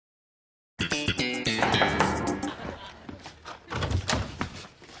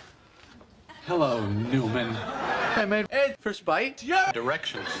Hello, Newman. I made Ed first bite. Yeah.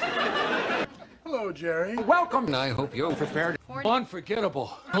 Directions. Hello, Jerry. Welcome. And I hope you're prepared for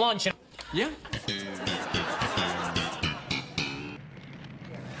unforgettable lunch. Yeah.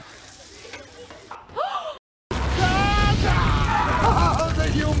 Oh, the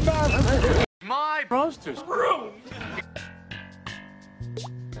humanity! My roasters ruined.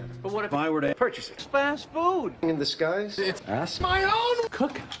 But what if I were to purchase it? Fast food. In disguise? It's my own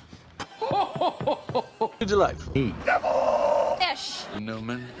cooking. Delightful. Fish.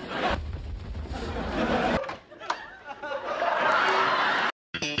 Newman.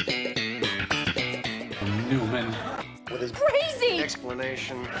 Newman. With his Crazy.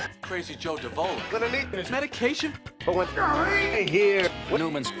 explanation. Crazy Joe DeVola. Gonna need His medication. But when here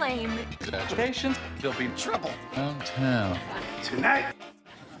Newman's Lame. patients. There'll be trouble downtown. tonight.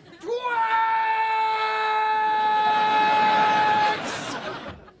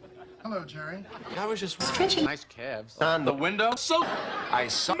 Hello, Jerry. I was just stretching. Nice calves. On The window. So I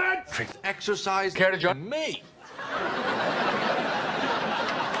saw exercise. Care to join me?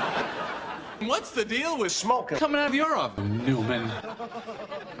 What's the deal with smoking. coming out of your oven, Newman?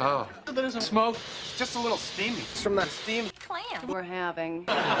 Oh, there's a smoke. It's just a little steamy. It's from that steam. Clam. We're having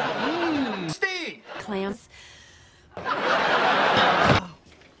Steam! clams.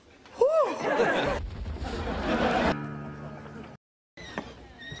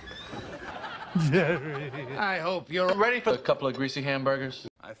 Jerry. I hope you're Ready for a couple of greasy hamburgers?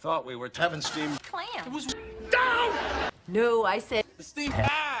 I thought we were having steam. Clam. Was No, I said the steam.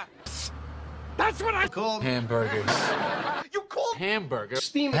 That's what I called Hamburgers. You called Hamburgers.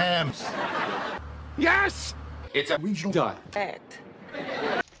 steam hams. Yes! It's a regional diet.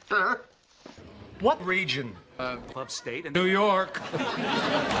 Huh? What region? Upstate and New York.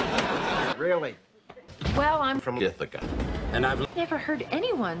 really well, I'm from Ithaca. And I've never heard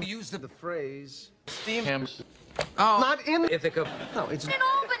anyone Use the phrase steam Hams. oh, not in Ithaca. No, it's in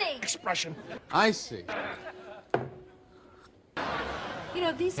Albany. expression. I see. You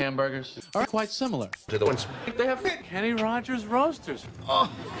know, these Hamburgers are quite similar. To the ones. They have Kenny Rogers roasters.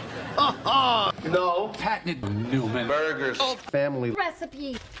 No. Patented Newman burgers. Family.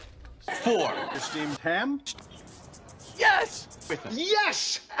 recipes. 4. Steamed ham? Yes.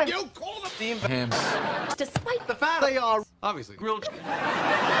 Yes! And you call them steamed Hams. Despite the fat. They are. Obviously grilled.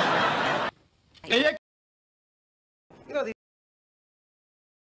 You know, the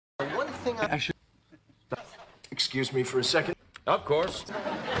one thing I should. Excuse me for a second. Of course.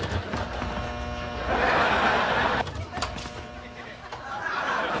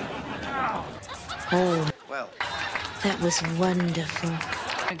 Oh, Well, that was wonderful.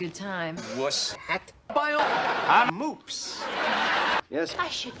 A good time. wuss hat. Bio. I'm moops. Yes. I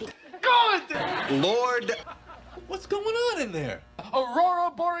should be. Good. Lord. What's going on in there?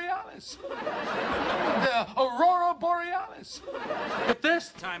 Aurora Borealis. Aurora Borealis. At this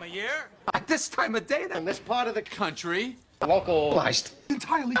time of year, At this time of day, then, this part of the country. localized.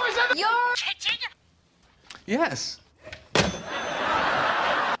 Entirely. Your Yes.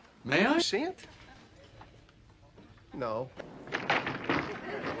 May I? See it? No.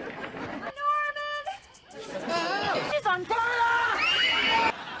 is on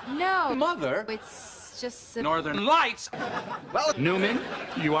fire. No, Mother. it's just Northern Lights. Well, Newman,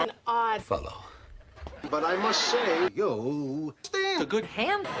 you are odd fellow. But I must say, you A stand. good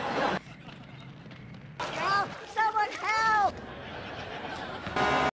ham.